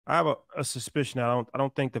I have a suspicion. I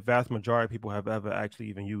don't think the vast majority of people have ever actually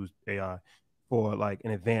even used AI for like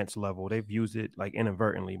an advanced level. They've used it like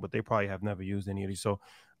inadvertently, but they probably have never used any of these. So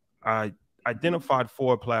I identified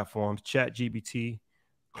four platforms: ChatGPT,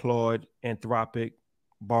 Claude, Anthropic,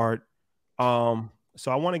 Bart. So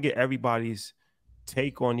I want to get everybody's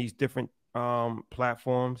take on these different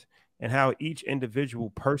platforms and how each individual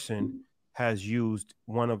person has used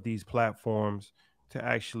one of these platforms to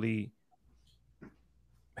actually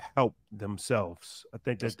help themselves. I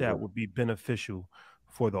think That's that a that great, would be beneficial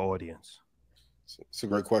for the audience. it's a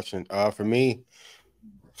great question. For me,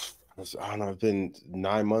 I don't know, it's been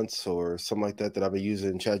 9 months or something like that that I've been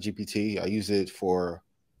using ChatGPT. I use it for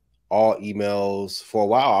all emails. For a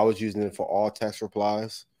while, I was using it for all text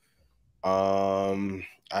replies. Um,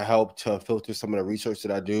 I help to filter some of the research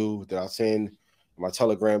that I do that I send my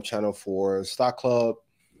Telegram channel for Stock Club.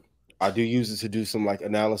 I do use it to do some like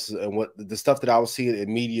analysis and what the stuff that I was seeing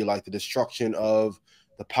in media, like the destruction of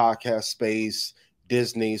the podcast space,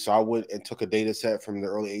 Disney. So I went and took a data set from the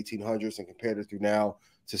early 1800s and compared it through now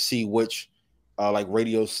to see which like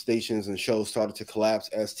radio stations and shows started to collapse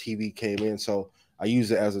as TV came in. So I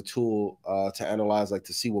use it as a tool to analyze, like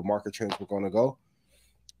to see what market trends were going to go.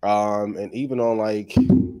 And even on like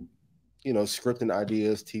scripting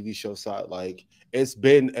ideas, TV show side, like it's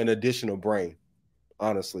been an additional brain,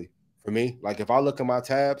 honestly, for me. Like if I look at my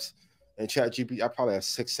tabs and Chat GP, I probably have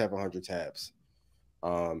 600, 700 tabs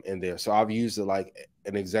in there. So I've used it like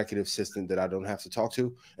an executive assistant that I don't have to talk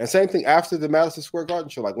to. And same thing after the Madison Square Garden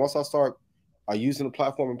show. Like once I start using the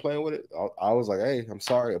platform and playing with it, I was like, hey, I'm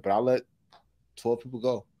sorry, but I let 12 people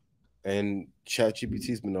go. And Chat GPT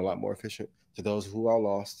has been a lot more efficient. To those who are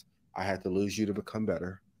lost, I had to lose you to become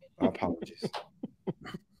better. My apologies.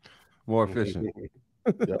 More efficient.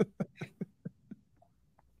 Yep.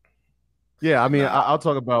 Yeah, I mean, Nah. I'll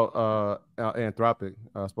talk about Anthropic.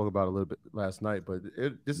 I spoke about it a little bit last night, but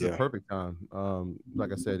this is a Yeah. perfect time.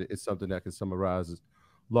 Like I said, it's something that can summarize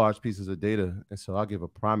large pieces of data, and so I'll give a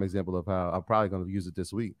prime example of how I'm probably going to use it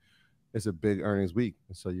this week. It's a big earnings week,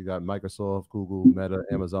 and so you got Microsoft, Google, Meta,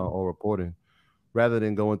 Amazon all reporting. Rather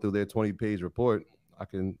than going through their 20-page report, I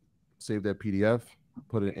can save that PDF,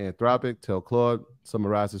 put it in Anthropic, tell Claude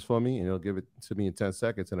summarize this for me, and it'll give it to me in 10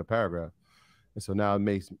 seconds in a paragraph. And so now it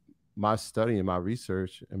makes my study and my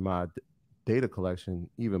research and my data collection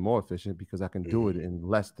even more efficient because I can do it Mhm. in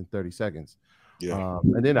less than 30 seconds. Yeah.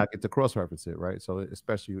 And then I get to cross reference it, right? So,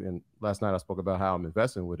 especially in last night, I spoke about how I'm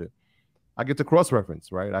investing with it. I get to cross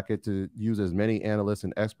reference, right? I get to use as many analysts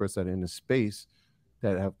and experts that are in the space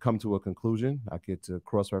that have come to a conclusion. I get to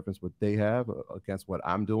cross reference what they have against what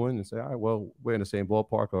I'm doing and say, all right, well, we're in the same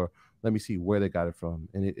ballpark, or let me see where they got it from.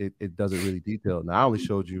 And it does it really detailed. Now, I only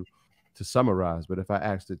showed you to summarize, but if I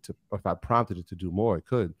asked it to, or if I prompted it to do more, it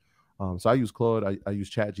could. So I use Claude, I use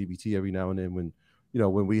ChatGPT every now and then when,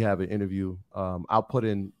 when we have an interview, I'll put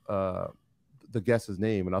in the guest's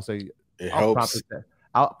name and I'll say, It I'll prompt helps. it that.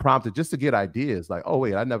 I'll prompt it just to get ideas like, oh,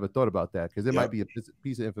 wait, I never thought about that. Because it might Yep. be a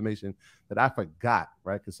piece of information that I forgot,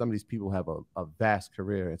 right? Because some of these people have a vast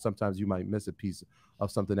career. And sometimes you might miss a piece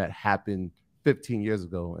of something that happened 15 years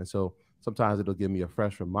ago. And so sometimes it'll give me a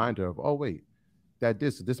fresh reminder of, oh, wait, that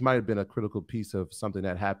this might have been a critical piece of something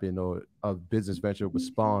that happened or a business venture was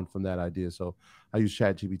spawned from that idea. So I use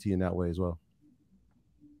ChatGPT in that way as well.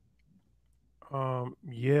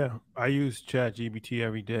 Yeah, I use ChatGPT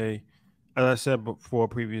every day. As I said before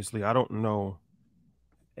previously, I don't know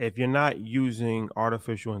if you're not using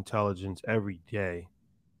artificial intelligence every day,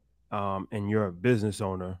 and you're a business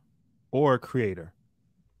owner or a creator.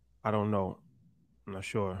 I don't know. I'm not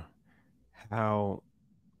sure how.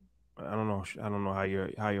 I don't know. I don't know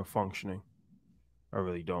how you're functioning. I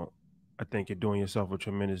really don't. I think you're doing yourself a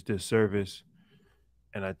tremendous disservice,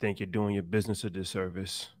 and I think you're doing your business a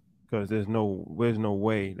disservice because there's no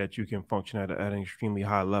way that you can function at an extremely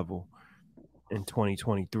high level in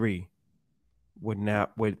 2023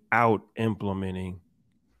 without implementing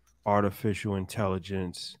artificial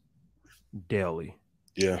intelligence daily.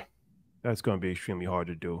 Yeah. That's going to be extremely hard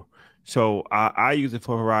to do. So I use it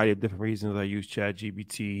for a variety of different reasons. I use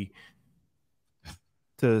ChatGPT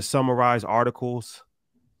to summarize articles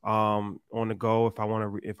on the go. If I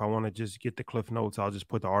want to just get the cliff notes, I'll just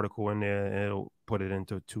put the article in there and it'll put it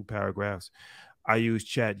into two paragraphs. I use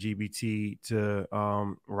ChatGPT to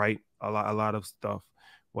write a lot of stuff,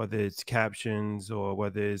 whether it's captions or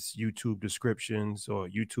whether it's YouTube descriptions or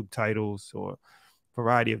YouTube titles or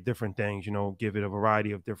variety of different things. Give it a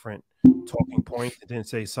variety of different talking points and then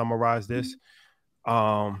say summarize this.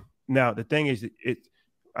 Now the thing is,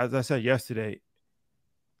 as I said yesterday,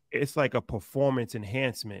 it's like a performance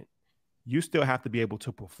enhancement. You still have to be able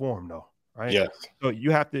to perform though. right? Yes. So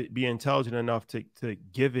you have to be intelligent enough to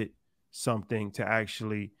give it something to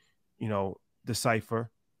actually, decipher.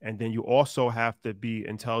 And then you also have to be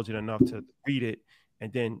intelligent enough to read it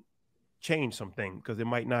and then change something, because it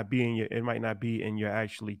might not be in your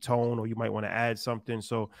actually tone, or you might want to add something.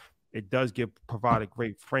 So it does provide a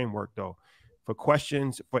great framework though. For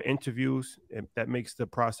questions, for interviews, that makes the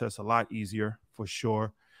process a lot easier for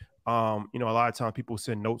sure. A lot of times people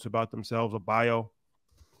send notes about themselves, a bio.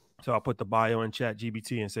 So I'll put the bio in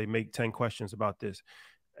ChatGPT and say, make 10 questions about this.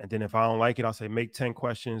 And then if I don't like it, I'll say, make 10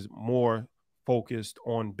 questions more focused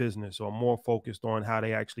on business, or more focused on how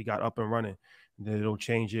they actually got up and running. And then it'll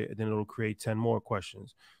change it, and then it'll create 10 more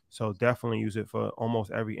questions. So definitely use it for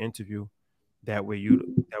almost every interview that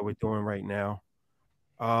we're doing right now.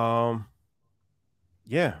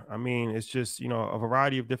 Yeah, I mean, it's just, a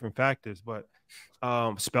variety of different factors, but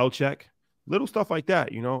spell check, little stuff like that,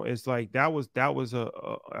 it's like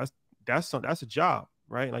that's a job,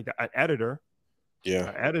 right? Like an editor. Yeah.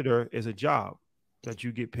 An editor is a job that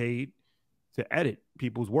you get paid to edit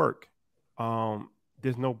people's work.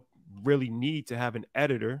 There's no really need to have an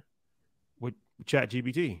editor with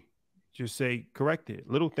ChatGPT. Just say correct it.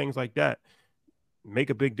 Little things like that make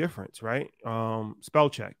a big difference, right? Spell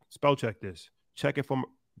check this. Check it for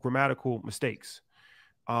grammatical mistakes.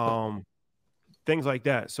 Um, Things like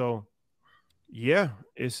that. So yeah,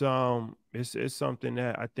 it's something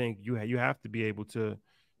that I think you have to be able to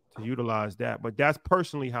utilize that. But that's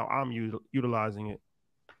personally how I'm utilizing it.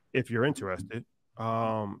 If you're interested,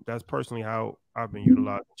 that's personally how I've been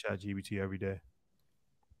utilizing ChatGPT every day.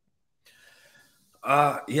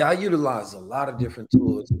 Yeah, I utilize a lot of different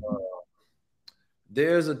tools.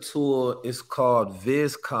 There's a tool, it's called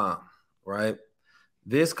Vizcom, right?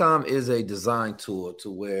 Vizcom is a design tool to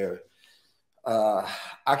where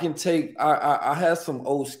I can take, I had some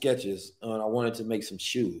old sketches and I wanted to make some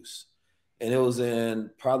shoes. And it was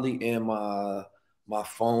probably in my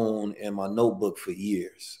phone and my notebook for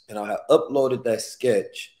years. And I had uploaded that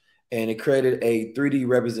sketch and it created a 3D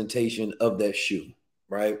representation of that shoe,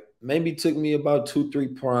 right? Maybe took me about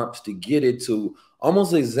 2-3 prompts to get it to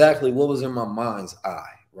almost exactly what was in my mind's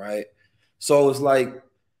eye, right? So it's like,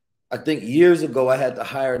 I think years ago, I had to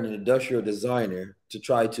hire an industrial designer to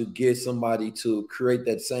try to get somebody to create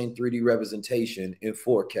that same 3D representation in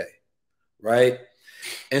 4K, right?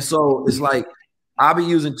 And so it's like, I'll be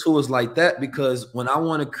using tools like that because when I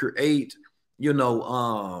want to create,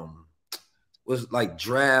 was like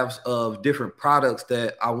drafts of different products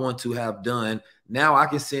that I want to have done. Now I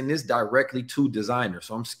can send this directly to designers.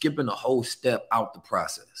 So I'm skipping a whole step out the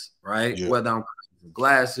process, right? Yeah. Whether I'm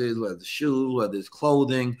glasses, whether it's shoes, whether it's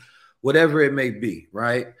clothing, whatever it may be,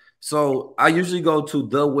 right? So I usually go to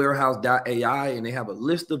thewarehouse.ai and they have a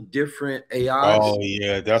list of different AIs. Oh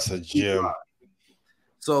yeah, that's a gem.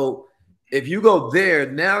 So if you go there,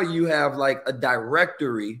 now you have like a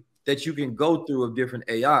directory that you can go through of different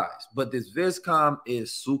AIs. But this Vizcom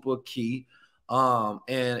is super key.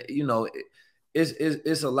 And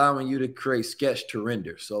it's allowing you to create sketch to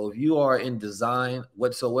render. So if you are in design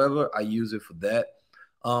whatsoever, I use it for that.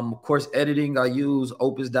 Of course, editing, I use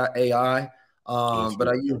opus.ai. But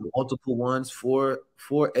I use multiple ones for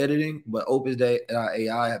editing, but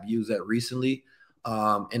opus.ai I've used that recently.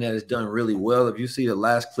 And that has done really well. If you see the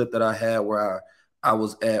last clip that I had where I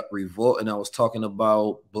was at Revolt and I was talking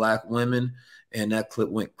about Black women and that clip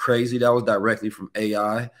went crazy, that was directly from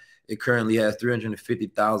AI. It currently has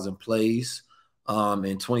 350,000 plays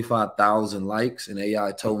and 25,000 likes. And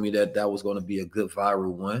AI told me that was going to be a good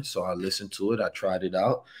viral one. So I listened to it. I tried it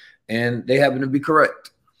out and they happen to be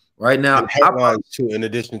correct. Right now, and headlines too, in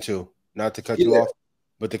addition to, not to cut you off,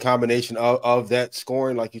 but the combination of that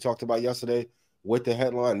scoring, like you talked about yesterday, with the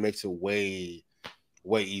headline makes it way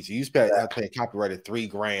easier. You used to pay copyrighted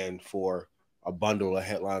 $3,000 for a bundle of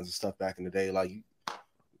headlines and stuff back in the day. Like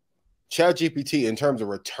ChatGPT, in terms of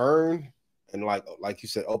return, and like you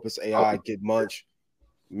said, Opus AI, Get Munch,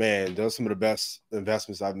 man, those are some of the best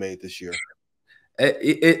investments I've made this year.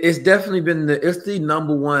 It's definitely been it's the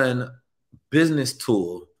number one business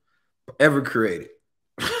tool ever created,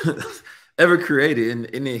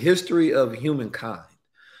 in the history of humankind,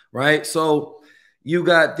 right? So you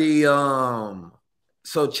got the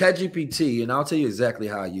so ChatGPT, and I'll tell you exactly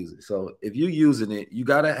how I use it. So if you're using it, you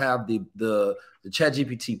got to have the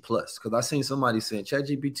ChatGPT Plus, because I seen somebody saying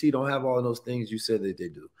ChatGPT don't have all those things you said that they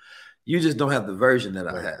do. You just don't have the version that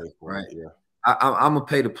I have, right? Yeah. I'm gonna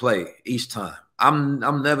pay to play each time.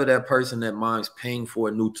 I'm never that person that minds paying for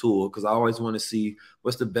a new tool because I always want to see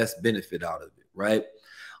what's the best benefit out of it, right?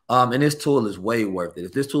 And this tool is way worth it.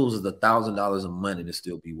 If this tool is $1,000 a month, it'll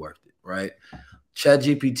still be worth it, right?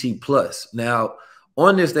 ChatGPT Plus. Now,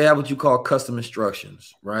 On this, they have what you call custom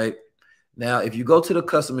instructions, right? Now, if you go to the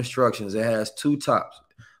custom instructions, it has two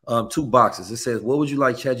boxes. It says, what would you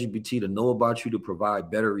like ChatGPT to know about you to provide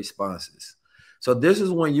better responses? So this is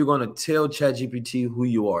when you're going to tell ChatGPT who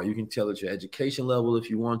you are. You can tell it your education level if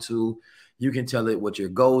you want to. You can tell it what your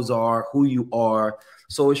goals are, who you are.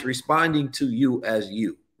 So it's responding to you as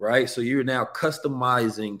you, right? So you're now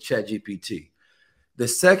customizing ChatGPT. The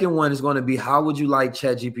second one is going to be, how would you like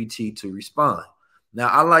ChatGPT to respond? Now,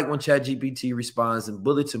 I like when ChatGPT responds in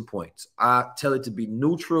bulletin points. I tell it to be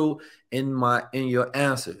neutral in your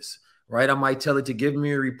answers, right? I might tell it to give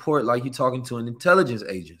me a report like you're talking to an intelligence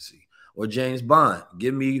agency or James Bond.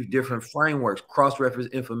 Give me different frameworks,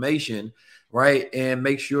 cross-reference information, right? And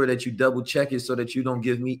make sure that you double check it so that you don't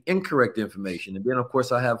give me incorrect information. And then, of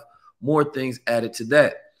course, I have more things added to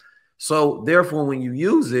that. So therefore, when you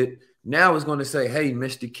use it, now it's going to say, hey,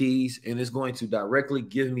 Mr. Keys, and it's going to directly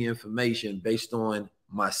give me information based on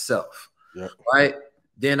myself, right?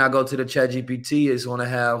 Then I go to the ChatGPT. It's going to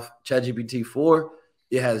have ChatGPT 4.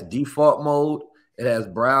 It has default mode. It has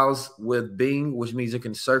browse with Bing, which means it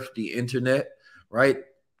can surf the internet, right?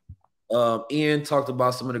 Ian talked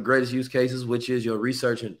about some of the greatest use cases, which is your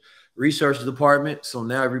research department. So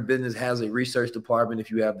now every business has a research department if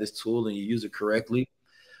you have this tool and you use it correctly.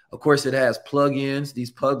 Of course, it has plugins.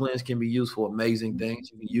 These plugins can be used for amazing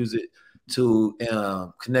things. You can use it to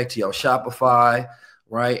connect to your Shopify,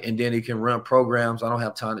 right? And then it can run programs. I don't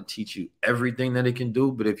have time to teach you everything that it can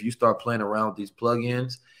do, but if you start playing around with these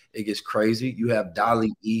plugins, it gets crazy. You have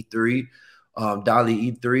DALL-E E3.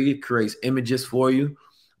 DALL-E E3 creates images for you.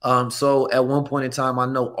 So at one point in time, I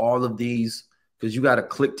know all of these because you got to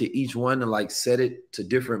click to each one and like set it to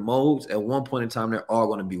different modes. At one point in time, they're all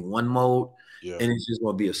going to be one mode. Yeah. And it's just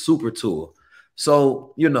going to be a super tool.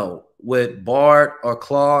 So, you know, with Bart or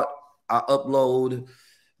Claude, I upload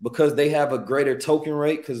because they have a greater token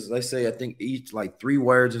rate because they say I think each like 3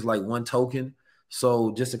 words is like 1 token.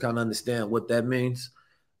 So just to kind of understand what that means.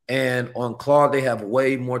 And on Claude, they have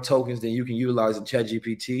way more tokens than you can utilize in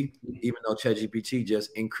ChatGPT, even though ChatGPT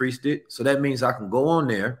just increased it. So that means I can go on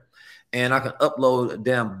there and I can upload a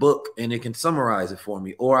damn book and it can summarize it for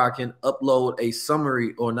me. Or I can upload a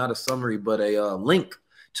summary, or not a summary, but a link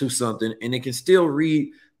to something, and it can still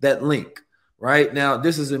read that link. Right now,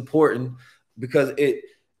 this is important because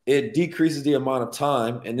it decreases the amount of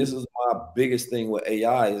time. And this is my biggest thing with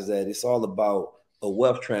AI is that it's all about a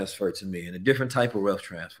wealth transfer to me, and a different type of wealth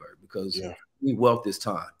transfer, because wealth is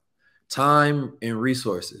time and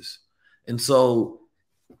resources. And so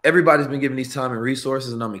everybody's been given these time and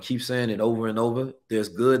resources, and I'm gonna keep saying it over and over. There's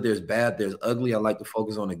good, there's bad, there's ugly. I like to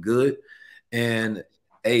focus on the good. And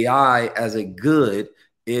AI as a good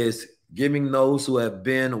is giving those who have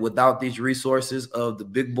been without these resources of the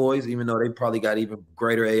big boys, even though they probably got even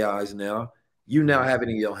greater AIs now, you now have it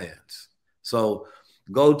in your hands. So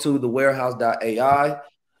go to the warehouse.ai,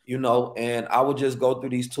 you know, and I would just go through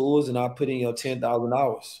these tools and I'll put in your 10,000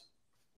 hours.